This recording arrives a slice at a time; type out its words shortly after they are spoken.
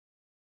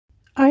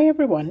Hi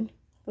everyone,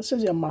 this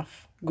is your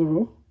math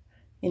guru.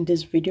 In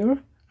this video,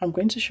 I'm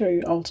going to show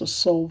you how to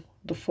solve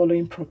the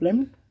following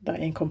problem that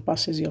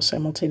encompasses your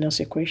simultaneous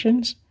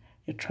equations,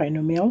 your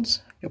trinomials,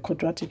 your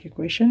quadratic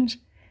equations,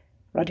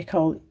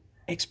 radical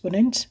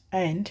exponents,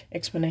 and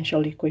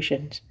exponential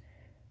equations.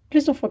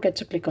 Please don't forget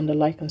to click on the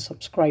like and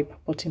subscribe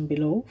button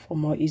below for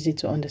more easy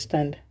to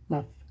understand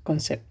math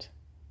concepts.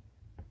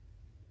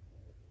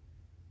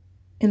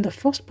 In the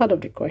first part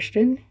of the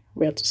question,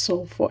 we have to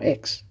solve for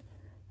x.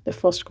 The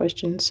first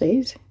question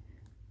says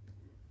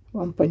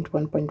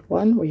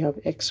 1.1.1, we have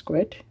x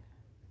squared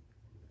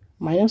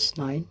minus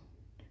 9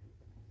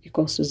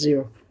 equals to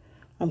 0.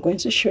 I'm going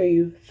to show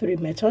you three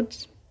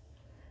methods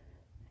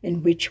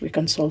in which we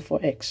can solve for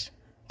x.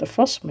 The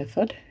first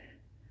method,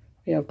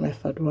 we have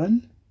method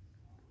 1.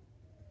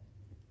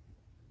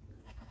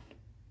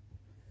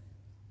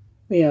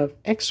 We have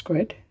x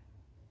squared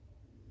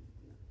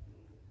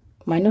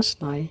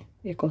minus 9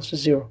 equals to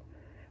 0.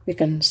 We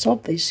can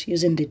solve this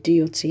using the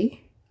DOT,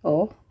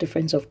 or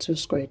difference of 2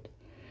 squared.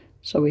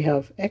 So we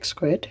have x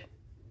squared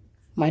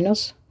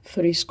minus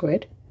 3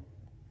 squared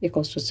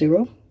equals to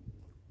 0.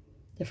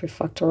 If we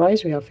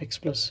factorize, we have x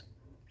plus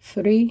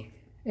 3,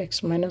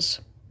 x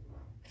minus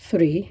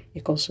 3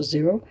 equals to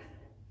 0.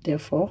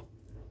 Therefore,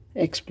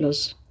 x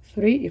plus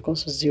 3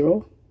 equals to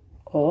 0,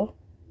 or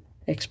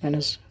x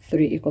minus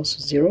 3 equals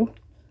to 0.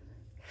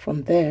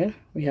 From there,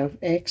 we have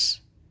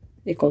x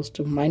equals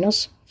to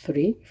minus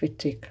 3 if we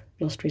take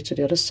plus 3 to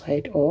the other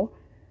side, or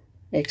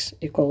x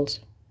equals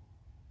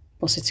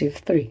positive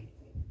 3.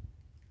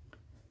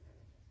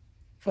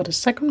 For the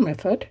second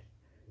method,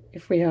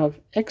 if we have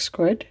x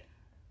squared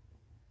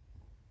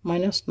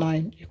minus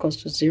 9 equals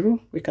to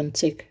 0, we can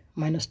take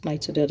minus 9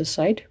 to the other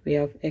side. We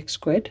have x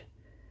squared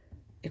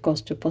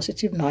equals to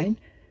positive 9.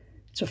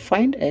 To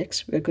find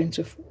x, we're going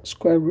to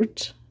square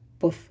root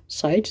both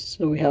sides.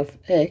 So we have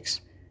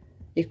x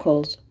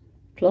equals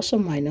plus or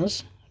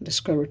minus the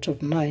square root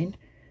of 9.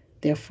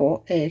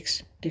 Therefore,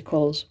 x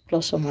equals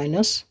plus or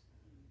minus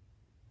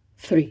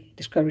 3.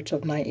 The square root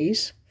of 9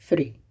 is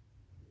 3.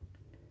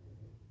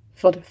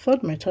 For the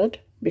third method,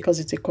 because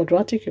it's a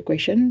quadratic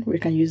equation, we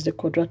can use the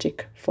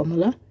quadratic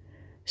formula.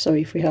 So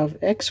if we have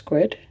x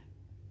squared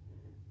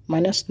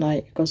minus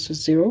 9 equals to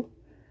 0,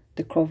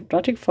 the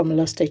quadratic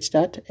formula states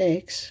that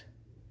x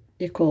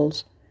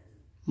equals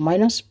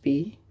minus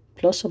b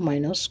plus or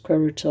minus square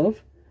root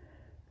of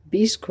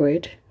b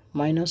squared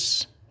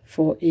minus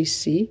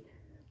 4ac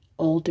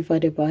all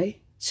divided by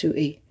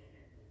 2a.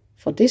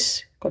 For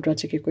this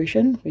quadratic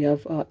equation, we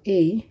have our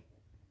a,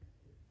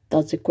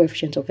 that's the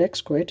coefficient of x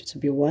squared, to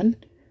be 1.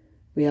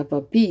 We have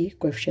our b,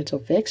 coefficient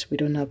of x, we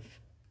don't have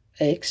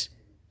x,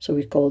 so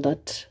we call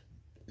that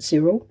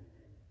 0.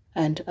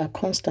 And our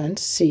constant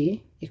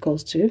c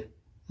equals to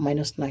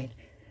minus 9.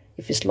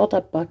 If we slot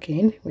that back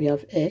in, we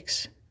have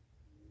x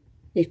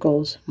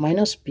equals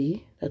minus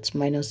b, that's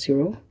minus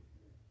 0,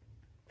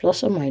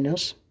 plus or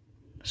minus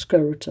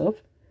square root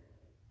of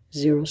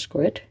 0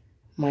 squared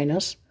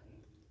minus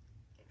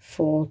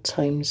 4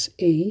 times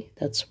a,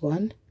 that's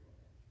 1,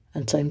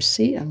 and times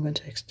c, I'm going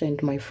to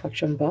extend my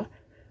fraction bar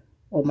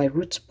or my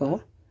root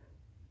bar,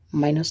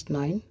 minus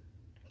 9,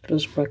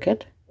 close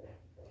bracket,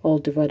 all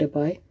divided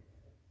by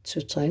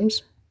 2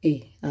 times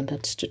a, and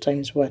that's 2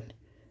 times 1.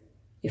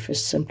 If we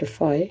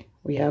simplify,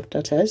 we have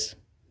that as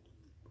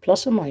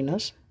plus or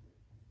minus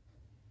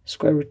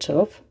square root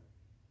of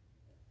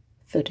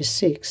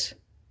 36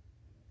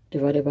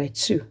 divided by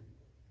 2.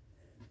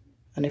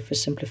 And if we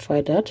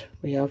simplify that,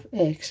 we have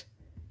x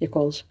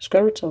equals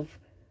square root of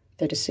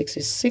 36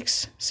 is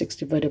 6. 6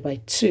 divided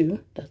by 2,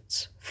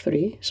 that's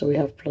 3. So we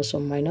have plus or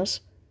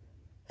minus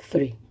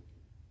 3.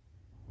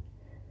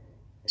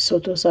 So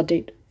those are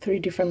the three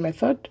different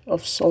methods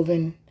of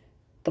solving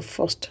the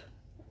first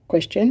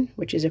question,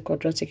 which is a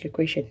quadratic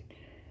equation.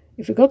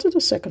 If we go to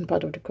the second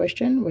part of the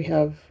question, we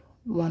have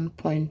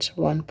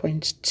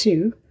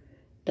 1.1.2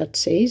 that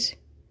says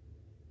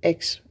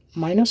x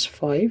minus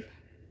 5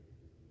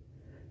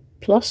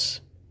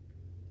 plus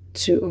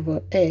 2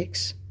 over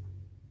x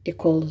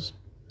equals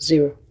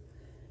 0.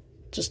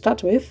 To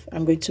start with,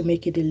 I'm going to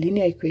make it a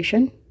linear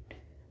equation.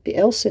 The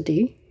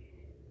LCD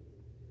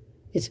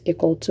is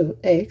equal to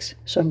x,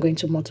 so I'm going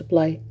to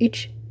multiply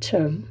each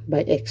term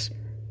by x.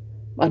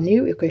 Our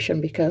new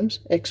equation becomes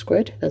x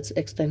squared, that's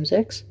x times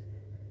x,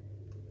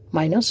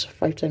 minus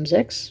 5 times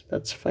x,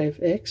 that's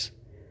 5x,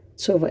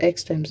 2 over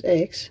x times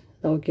x,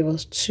 that will give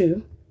us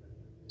 2,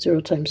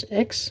 0 times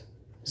x,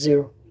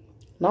 0.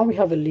 Now we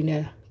have a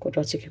linear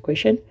quadratic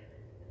equation.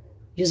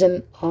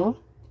 Using our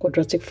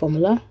quadratic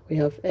formula, we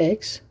have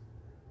x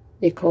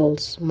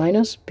equals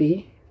minus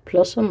b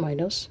plus or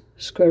minus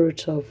square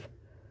root of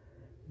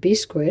b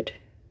squared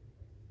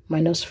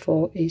minus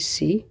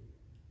 4ac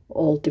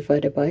all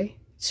divided by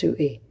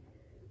 2a.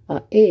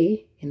 Our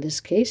a, in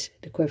this case,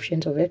 the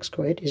coefficient of x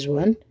squared is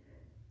 1.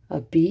 Our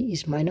b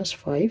is minus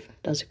 5,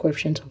 that's the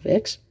coefficient of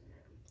x.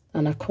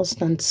 And our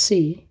constant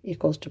c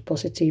equals to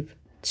positive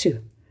 2.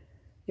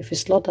 If we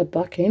slot that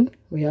back in,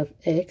 we have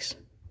x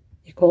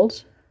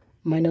equals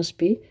minus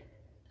b,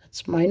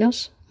 that's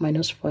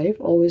minus 5.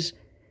 Always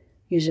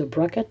use your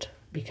bracket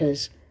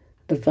because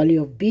the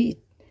value of b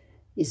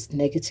is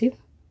negative.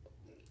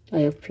 I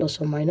have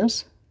plus or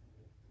minus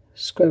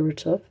square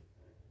root of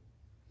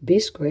b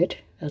squared,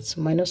 that's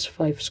minus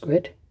 5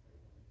 squared,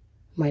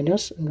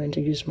 minus, I'm going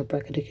to use my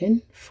bracket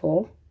again,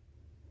 4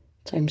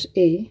 times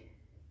a,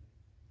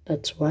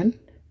 that's 1,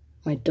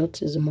 my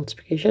dot is a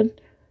multiplication,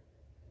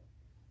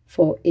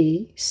 for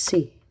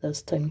ac,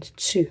 that's times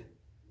 2,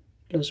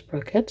 close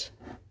bracket,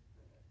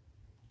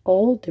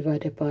 all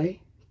divided by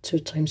 2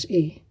 times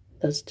e,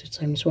 that's 2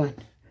 times 1.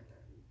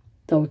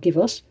 That will give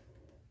us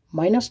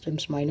minus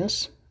times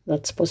minus,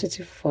 that's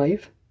positive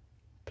 5,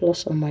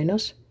 plus or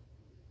minus,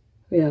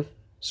 we have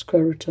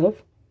square root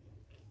of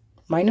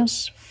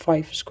minus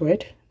 5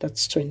 squared,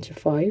 that's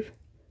 25,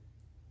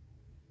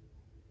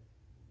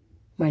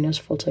 minus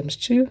 4 times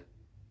 2,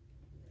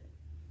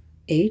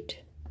 8,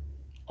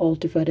 all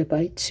divided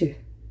by 2.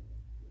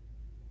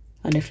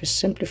 And if we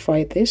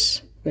simplify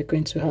this, we're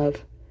going to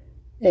have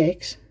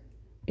x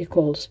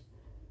equals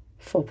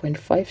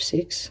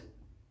 4.56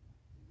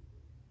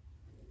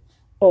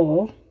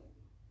 or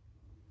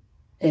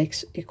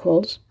x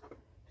equals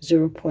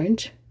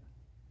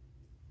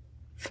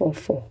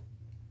 0.44,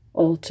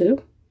 all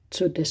to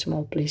 2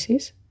 decimal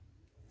places.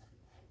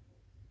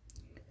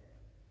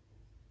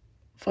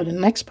 For the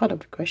next part of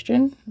the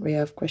question, we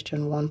have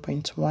question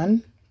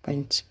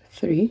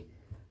 1.1.3,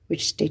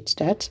 which states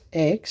that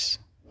x,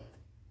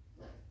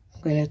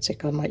 I'm going to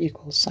take out my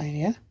equal sign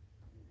here,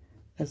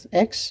 as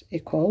x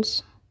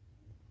equals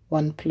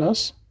 1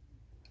 plus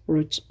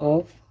root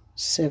of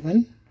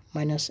 7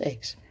 minus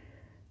x.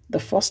 The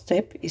first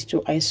step is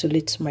to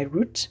isolate my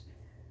root,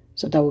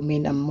 so that will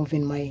mean I'm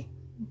moving my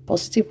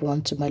positive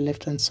 1 to my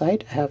left hand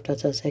side. I have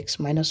that as x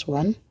minus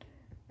 1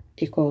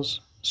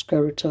 equals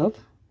square root of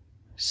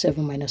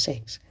 7 minus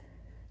x.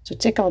 To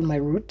take out my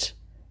root,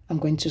 I'm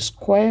going to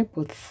square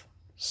both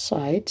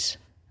sides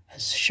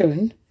as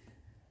shown,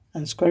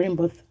 and squaring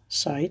both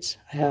sides,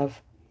 I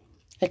have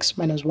x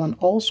minus 1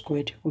 all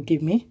squared will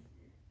give me,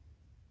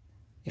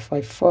 if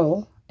I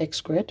FOIL, x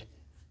squared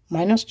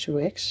minus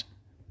 2x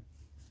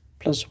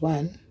plus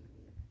 1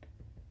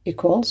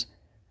 equals,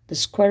 the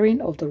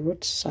squaring of the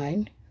root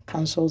sign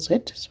cancels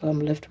it, so I'm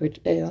left with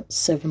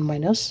 7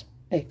 minus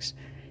x.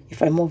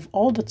 If I move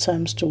all the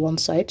terms to one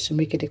side to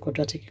make it a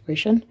quadratic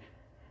equation,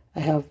 I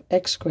have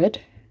x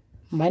squared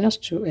minus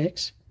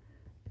 2x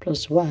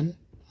plus 1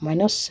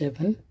 minus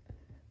 7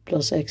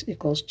 plus x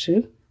equals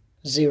to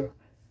 0.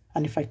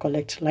 And if I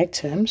collect like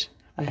terms,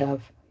 I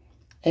have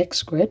x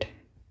squared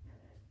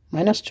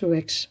minus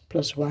 2x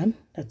plus 1,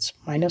 that's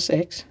minus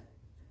x,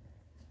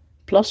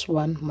 plus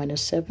 1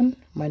 minus 7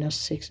 minus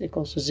 6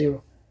 equals to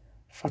 0.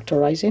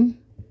 Factorizing,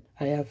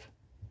 I have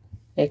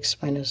x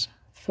minus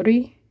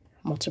 3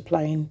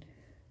 multiplying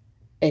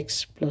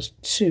x plus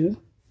 2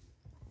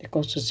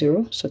 equals to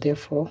 0. So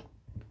therefore,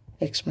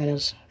 x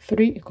minus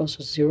 3 equals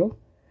to 0,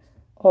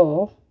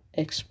 or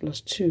x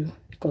plus 2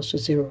 equals to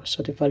 0.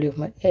 So the value of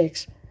my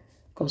x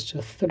equals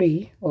to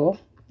 3, or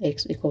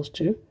x equals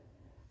to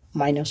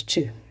minus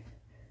 2.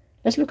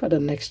 Let's look at the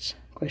next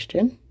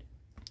question.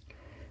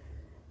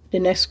 The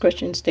next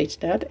question states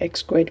that x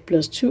squared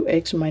plus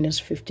 2x minus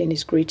 15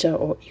 is greater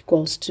or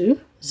equals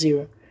to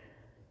 0.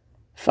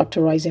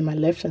 Factorizing my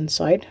left hand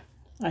side,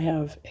 I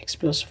have x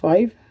plus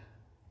 5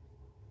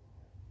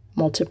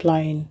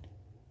 multiplying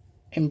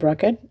in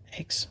bracket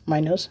x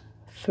minus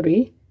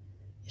 3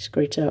 is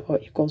greater or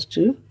equals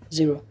to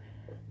 0.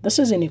 This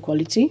is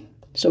inequality,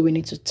 so we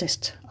need to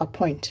test a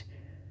point.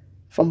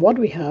 From what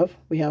we have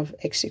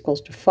x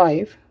equals to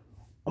 5,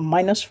 or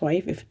minus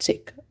 5 if you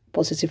take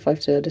positive 5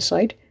 to the other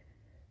side,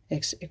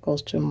 x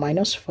equals to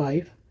minus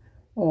 5,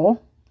 or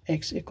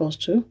x equals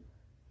to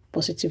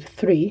positive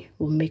 3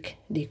 will make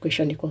the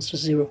equation equals to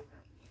 0.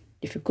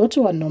 If you go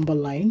to a number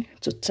line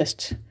to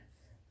test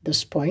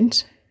this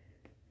point,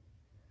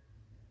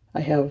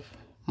 I have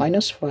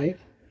minus 5,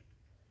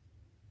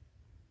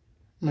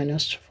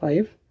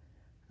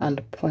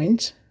 and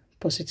point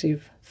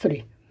positive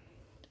 3.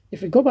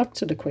 If we go back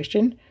to the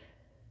question,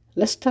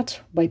 let's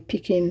start by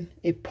picking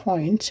a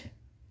point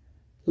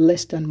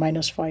less than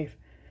minus 5.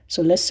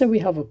 So let's say we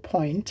have a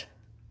point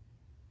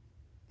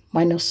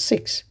minus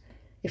 6.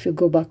 If you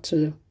go back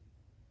to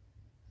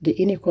the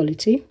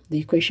inequality, the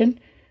equation,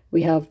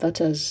 we have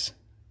that as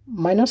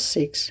minus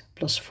 6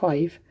 plus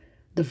 5.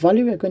 The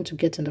value we're going to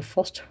get in the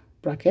first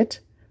bracket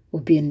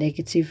will be a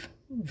negative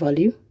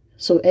value.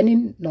 So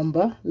any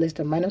number less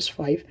than minus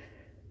 5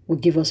 will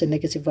give us a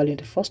negative value in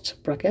the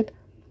first bracket.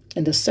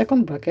 In the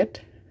second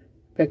bracket,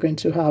 we're going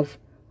to have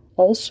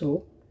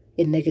also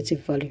a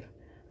negative value.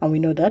 And we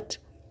know that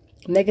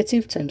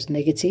negative times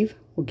negative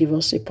will give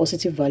us a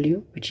positive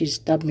value,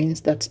 that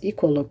means that's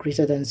equal or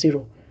greater than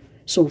 0.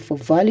 So for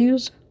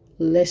values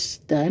less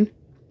than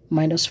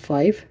minus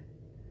 5,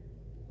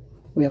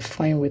 we are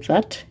fine with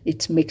that.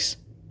 It makes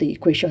the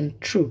equation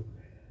true.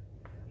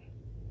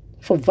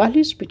 For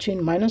values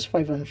between minus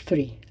 5 and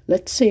 3,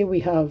 let's say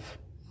we have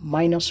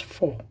minus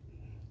 4.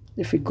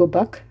 If we go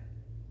back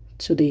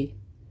to the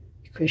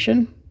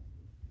equation,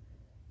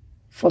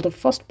 for the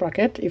first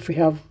bracket, if we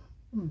have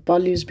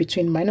values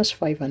between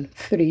 -5 and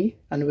 3,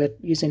 and we're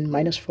using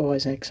 -4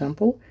 as an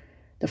example.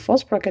 The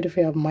first bracket, if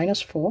we have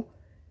 -4,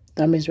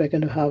 that means we're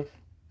going to have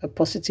a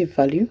positive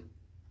value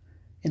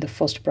in the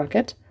first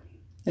bracket.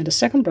 In the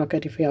second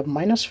bracket, if we have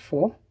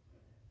 -4,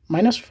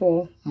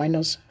 -4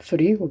 minus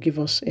 3 will give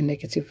us a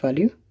negative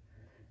value.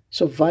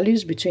 So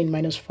values between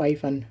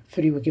 -5 and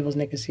 3 will give us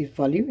negative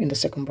value in the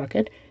second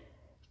bracket.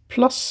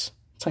 Plus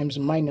times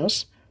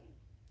minus,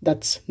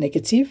 that's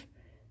negative.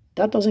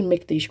 That doesn't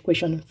make the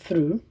equation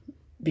through,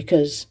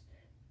 because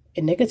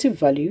a negative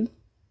value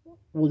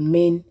will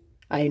mean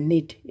I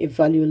need a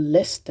value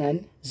less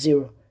than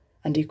 0.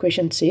 And the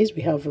equation says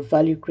we have a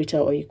value greater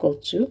or equal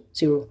to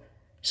 0.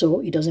 So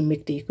it doesn't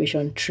make the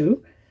equation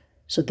true.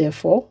 So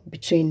therefore,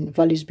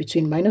 values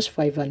between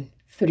 -5 and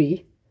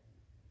 3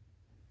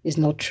 is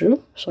not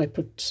true. So I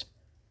put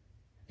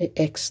a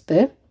X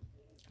there.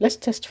 Let's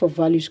test for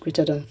values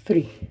greater than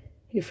 3.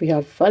 If we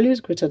have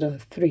values greater than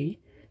 3,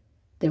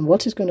 then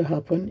what is going to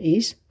happen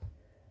is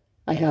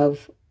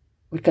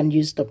we can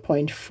use the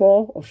point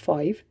 4 or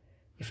 5.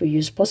 If we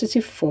use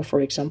positive 4,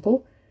 for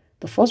example,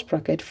 the first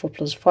bracket, 4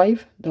 plus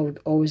 5, that would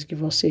always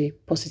give us a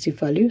positive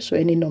value. So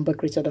any number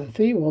greater than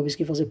 3 will always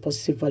give us a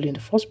positive value in the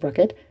first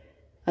bracket.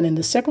 And in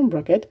the second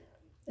bracket,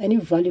 any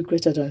value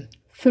greater than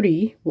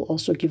 3 will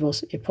also give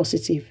us a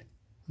positive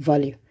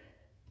value.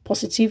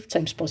 Positive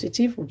times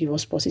positive will give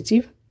us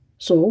positive.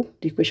 So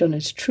the equation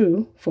is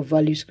true for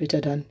values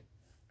greater than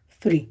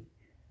 3.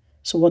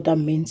 So what that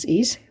means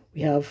is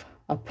we have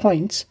a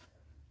point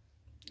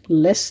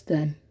less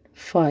than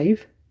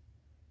 5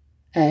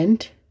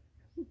 and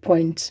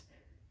points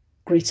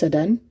greater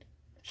than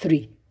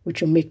 3,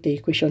 which will make the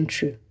equation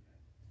true.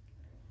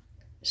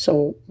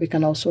 So we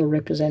can also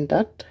represent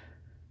that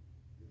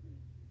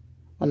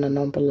on a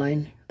number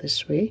line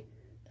this way.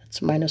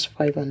 That's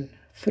 -5 and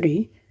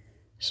 3.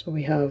 So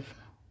we have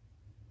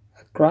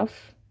a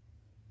graph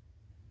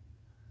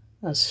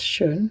as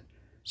shown.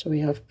 So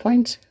we have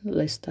points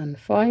less than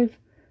 5,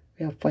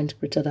 we have points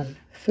greater than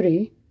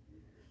 3,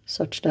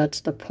 such that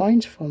the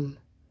points from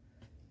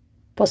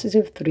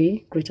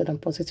 +3 greater than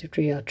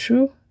 +3 are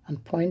true,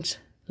 and points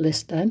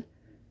less than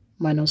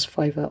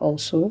 -5 are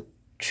also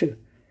true.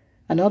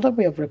 Another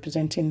way of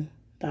representing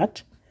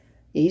that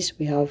is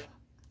we have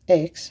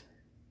X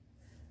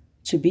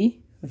to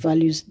be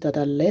values that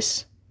are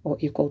less or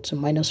equal to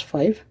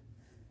 -5,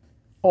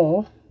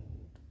 or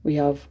we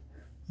have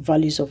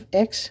values of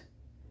X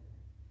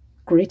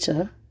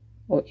greater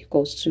or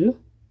equals to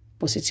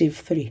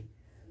 +3,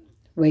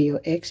 where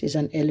your X is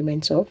an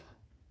element of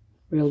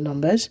real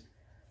numbers.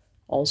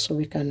 Also,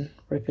 we can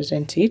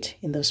represent it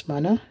in this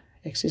manner.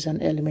 X is an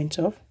element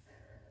of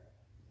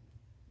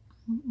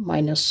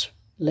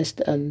less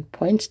than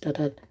points that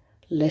are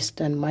less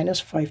than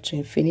 -5 to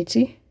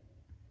infinity.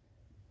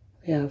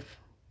 We have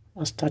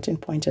our starting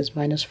point as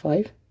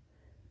 -5,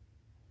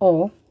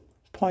 or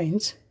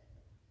points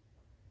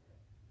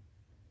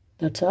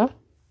that are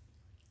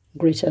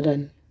greater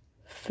than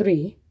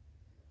 3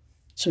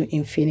 to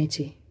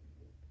infinity.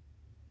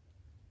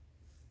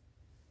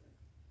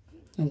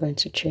 I'm going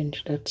to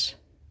change that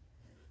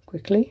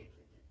quickly,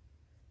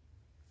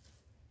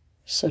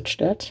 such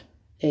that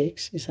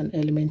X is an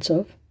element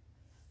of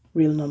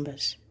real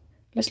numbers.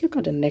 Let's look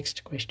at the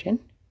next question.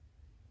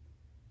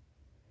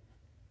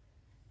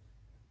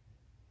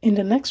 In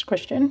the next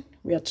question,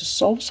 we are to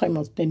solve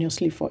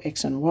simultaneously for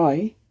X and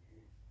Y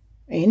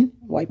in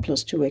y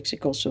plus 2x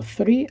equals to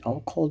 3.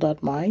 I'll call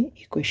that my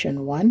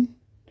equation 1.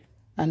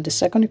 And the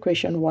second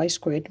equation, y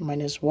squared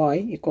minus y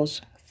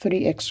equals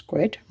 3x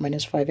squared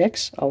minus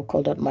 5x. I'll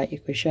call that my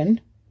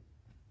equation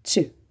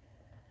 2.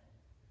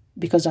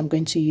 Because I'm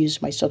going to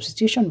use my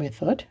substitution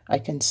method, I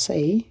can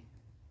say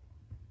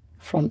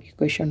from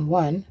equation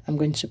 1, I'm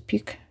going to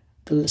pick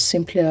the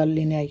simpler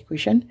linear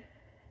equation.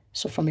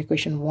 So from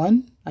equation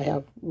 1, I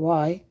have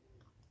y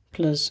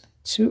plus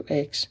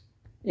 2x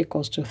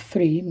equals to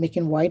 3,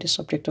 making y the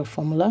subject of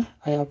formula.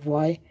 I have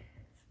y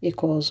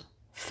equals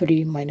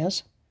 3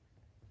 minus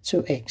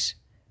 2x.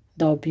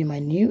 That will be my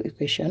new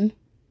equation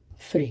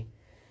 3.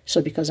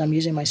 So because I'm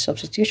using my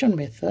substitution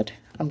method,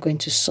 I'm going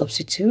to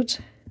substitute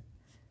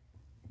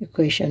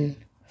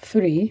equation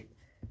 3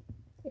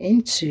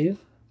 into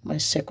my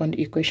second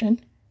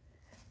equation,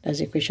 that's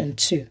equation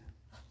 2.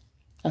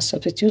 And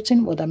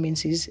substituting, what that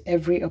means is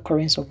every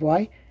occurrence of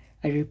y,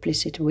 I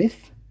replace it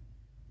with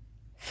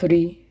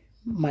 3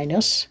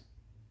 minus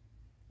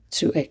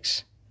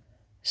 2x.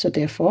 So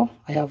therefore,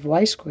 I have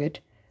y squared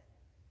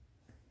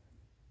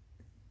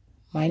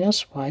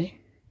minus y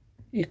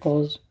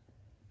equals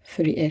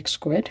 3x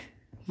squared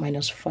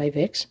minus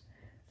 5x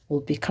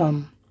will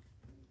become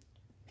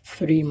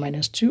 3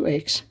 minus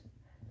 2x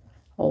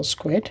all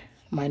squared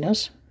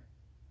minus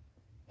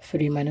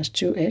 3 minus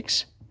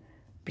 2x.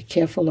 Be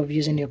careful of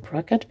using your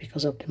bracket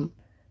because of the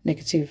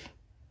negative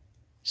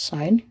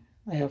sign.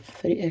 I have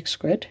 3x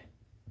squared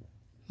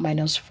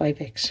minus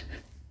 5x.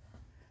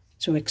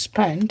 To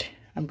expand,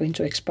 I'm going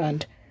to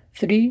expand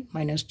 3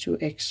 minus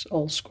 2x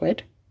all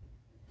squared,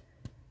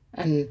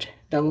 and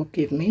that will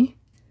give me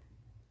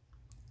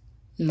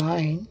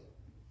 9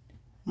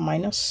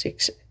 minus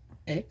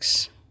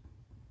 6x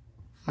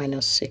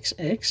minus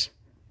 6x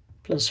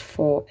plus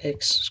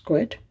 4x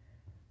squared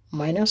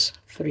minus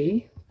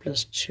 3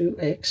 plus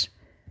 2x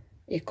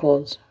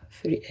equals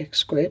 3x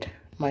squared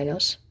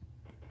minus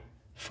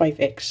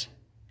 5x.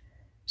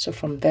 So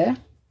from there,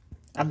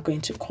 I'm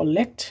going to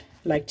collect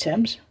like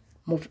terms,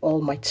 move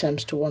all my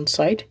terms to one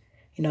side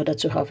in order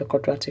to have a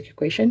quadratic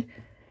equation.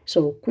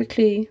 So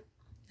quickly,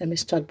 let me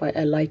start by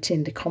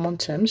highlighting the common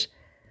terms.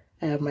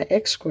 I have my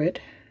x squared,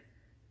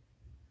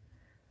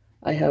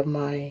 I have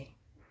my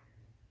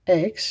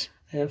x,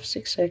 I have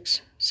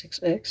 6x,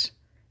 6x,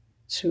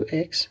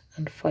 2x,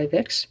 and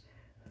 5x.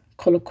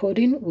 Color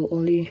coding will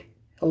only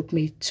help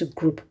me to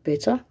group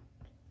better.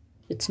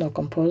 It's not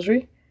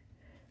compulsory.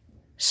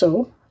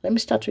 So let me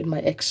start with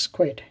my x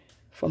squared.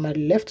 For my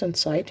left hand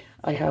side,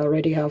 I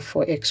already have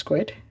 4x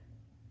squared.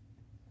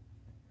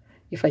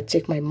 If I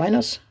take my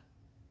minus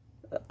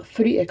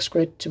 3x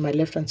squared to my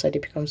left hand side,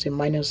 it becomes a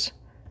minus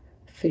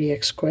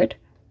 3x squared.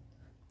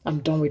 I'm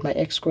done with my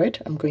x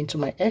squared. I'm going to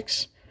my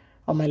x.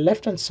 On my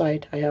left hand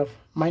side, I have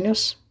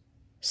minus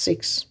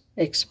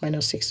 6x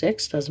minus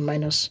 6x, that's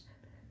minus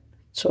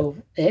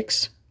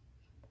 12x.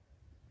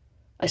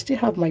 I still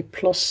have my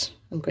plus.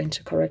 I'm going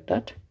to correct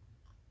that.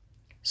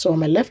 So on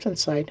my left hand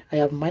side, I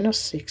have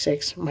minus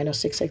 6x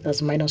minus 6x,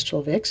 that's minus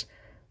 12x,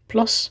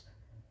 plus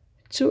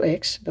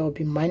 2x, that will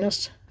be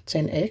minus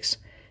 10x.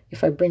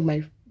 If I bring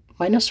my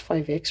minus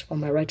 5x from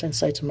my right hand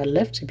side to my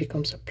left, it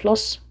becomes a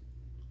plus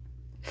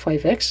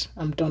 5x.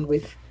 I'm done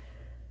with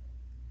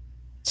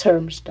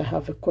terms that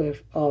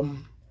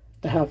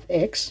have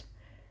x.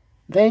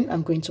 Then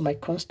I'm going to my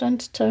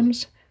constant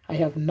terms. I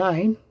have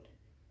 9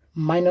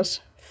 minus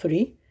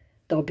 3,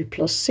 that will be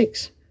plus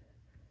 6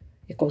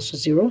 equals to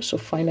 0. So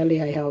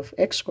finally I have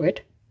x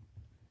squared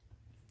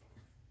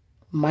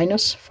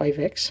minus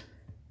 5x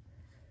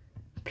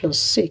plus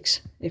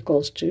 6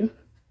 equals to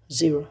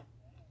 0.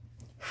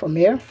 From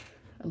here,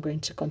 I'm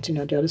going to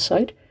continue on the other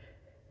side.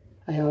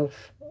 I have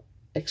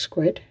x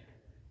squared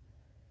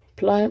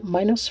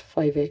minus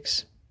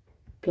 5x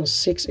plus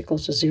 6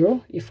 equals to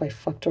 0. If I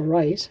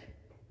factorize,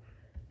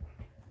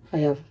 I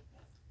have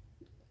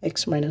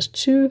x minus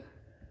 2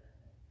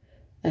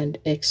 and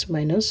x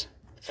minus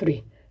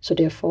 3. So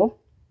therefore,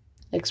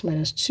 x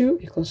minus 2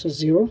 equals to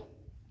 0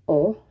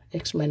 or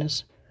x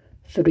minus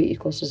 3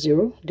 equals to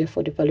 0.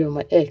 Therefore, the value of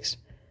my x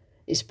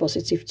is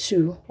positive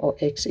 2 or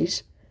x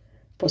is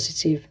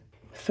positive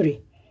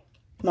 3.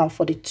 Now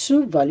for the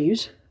two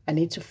values, I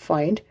need to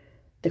find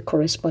the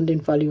corresponding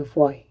value of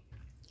y.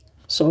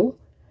 So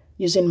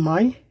using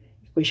my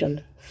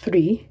equation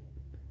 3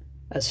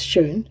 as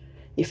shown,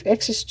 if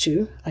x is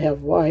 2, I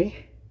have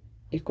y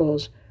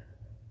equals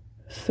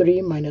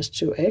 3 minus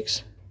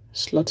 2x,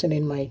 slotting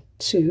in my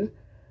 2,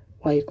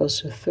 y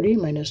equals to 3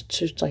 minus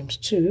 2 times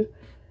 2,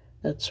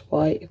 that's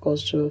y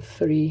equals to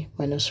 3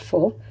 minus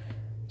 4.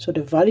 So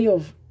the value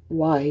of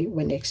y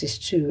when x is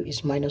 2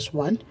 is minus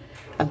 1.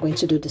 I'm going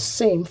to do the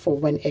same for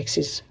when x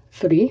is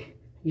 3.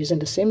 Using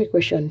the same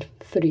equation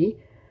 3,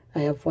 I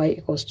have y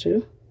equals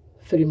to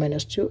 3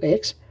 minus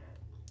 2x,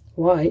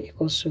 y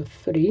equals to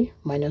 3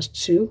 minus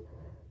 2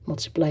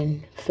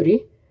 multiplying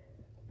 3,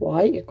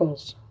 y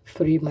equals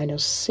 3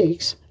 minus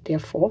 6.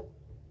 Therefore,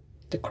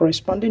 the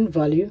corresponding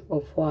value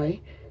of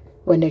y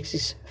when x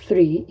is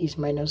 3 is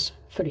minus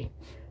 3.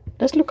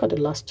 Let's look at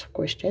the last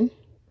question.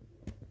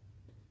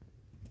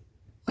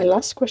 My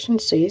last question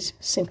says,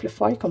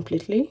 simplify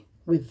completely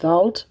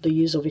without the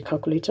use of a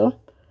calculator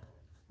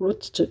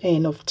root to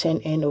n of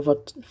 10n over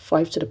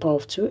 5 to the power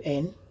of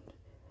 2n.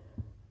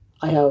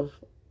 I have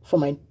for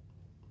my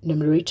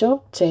numerator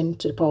 10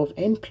 to the power of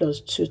n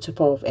plus 2 to the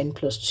power of n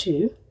plus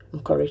 2.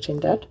 I'm correcting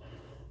that.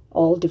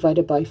 All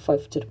divided by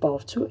 5 to the power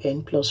of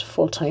 2n plus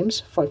 4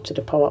 times 5 to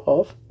the power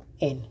of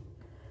n.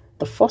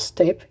 The first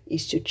step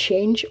is to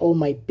change all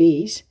my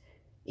base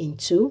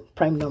into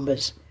prime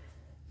numbers.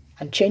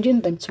 And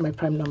changing them to my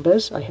prime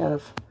numbers, I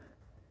have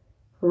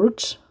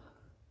root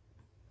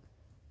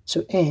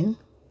to n.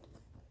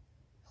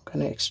 I'm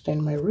going to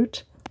extend my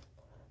root.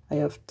 I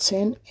have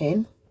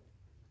 10n.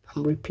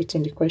 I'm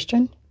repeating the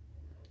question.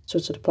 2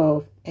 to the power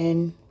of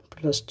n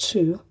plus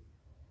 2,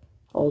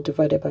 all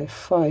divided by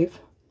 5,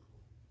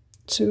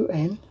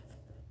 2n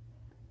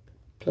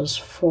plus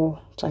 4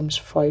 times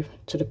 5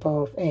 to the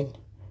power of n.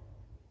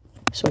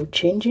 So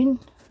changing,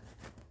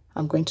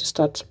 I'm going to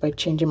start by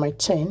changing my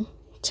 10.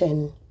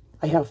 10,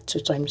 I have 2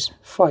 times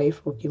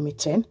 5 will give me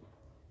 10.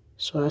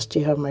 So I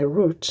still have my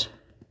root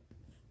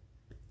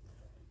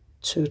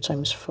 2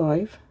 times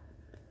 5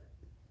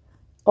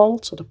 all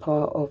to the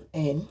power of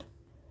n,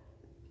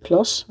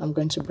 plus I'm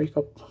going to break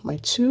up my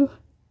 2.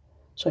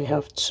 So I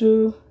have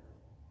 2n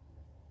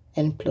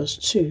plus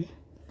 2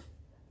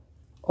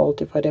 all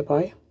divided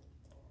by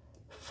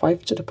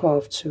 5 to the power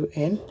of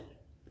 2n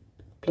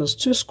plus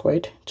 2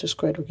 squared. 2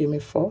 squared will give me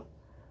 4,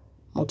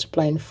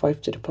 multiplying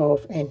 5 to the power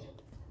of n.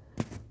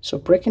 So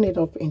breaking it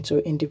up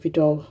into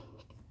individual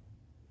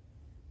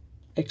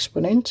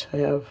exponent, I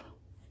have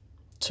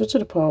 2 to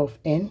the power of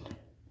n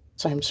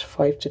times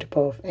 5 to the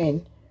power of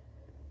n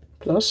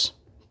plus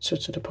 2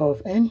 to the power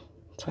of n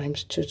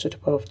times 2 to the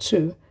power of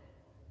 2.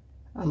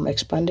 I'm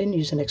expanding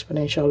using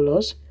exponential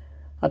laws.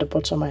 At the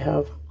bottom I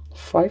have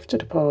 5 to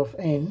the power of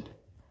n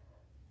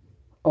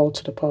all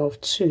to the power of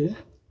 2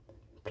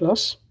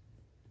 plus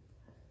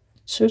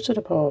 2 to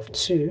the power of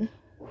 2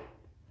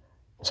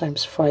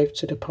 times 5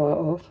 to the power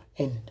of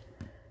n.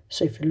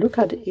 So if you look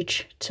at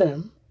each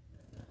term,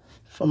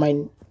 for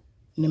my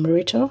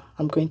numerator,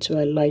 I'm going to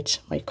highlight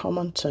my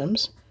common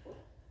terms,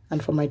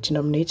 and for my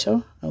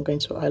denominator, I'm going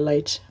to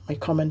highlight my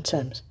common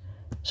terms.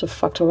 So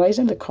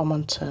factorizing the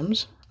common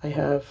terms, I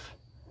have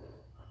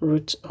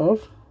root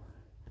of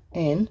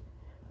n.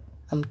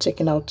 I'm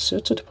taking out 2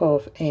 to the power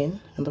of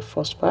n in the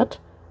first part,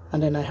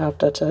 and then I have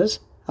that as,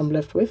 I'm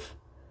left with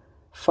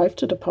 5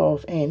 to the power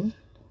of n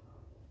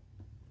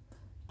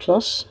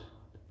plus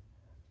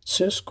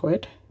 2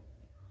 squared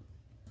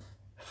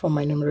for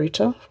my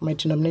numerator. For my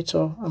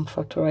denominator, I'm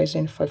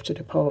factorizing 5 to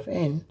the power of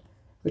n,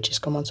 which is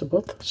common to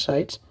both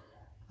sides.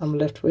 I'm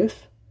left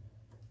with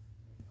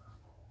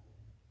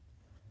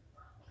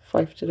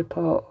 5 to the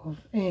power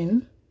of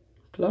n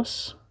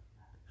plus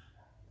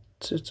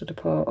 2 to the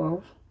power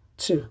of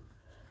 2.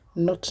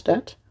 Note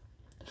that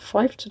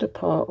 5 to the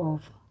power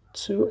of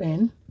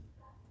 2n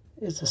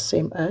is the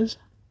same as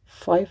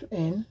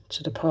 5n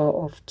to the power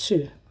of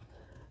 2.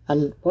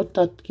 And what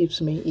that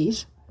gives me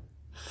is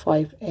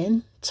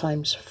 5n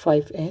times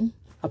 5n.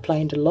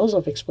 Applying the laws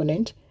of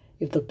exponent,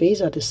 if the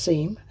base are the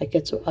same, I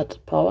get to add the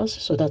powers,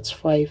 so that's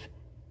 5n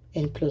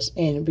plus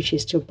n, which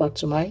is still back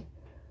to my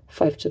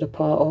 5 to the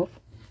power of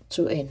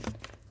 2n.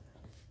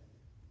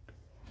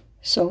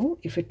 So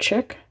if you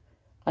check,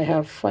 I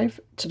have 5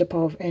 to the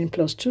power of n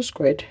plus 2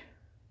 squared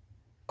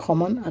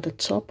common at the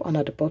top and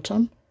at the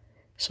bottom,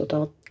 so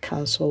that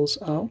cancels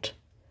out.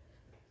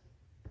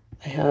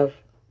 I have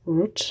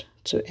root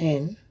to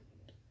n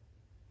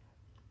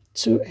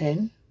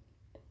 2n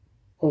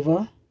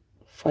over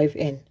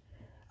 5n.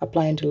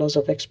 Applying the laws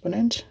of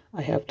exponent,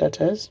 I have that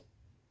as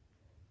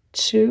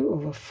 2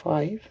 over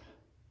 5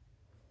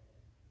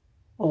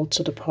 all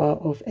to the power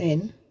of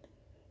n,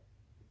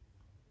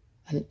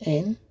 and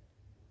n,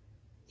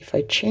 if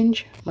I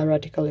change my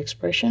radical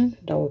expression,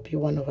 that will be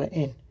 1 over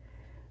n.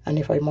 And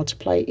if I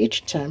multiply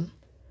each term,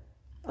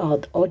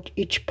 or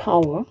each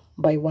power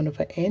by 1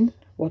 over n,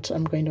 what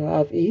I'm going to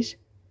have is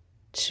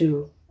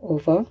 2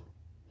 over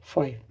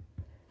 5.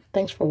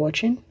 Thanks for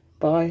watching.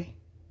 Bye.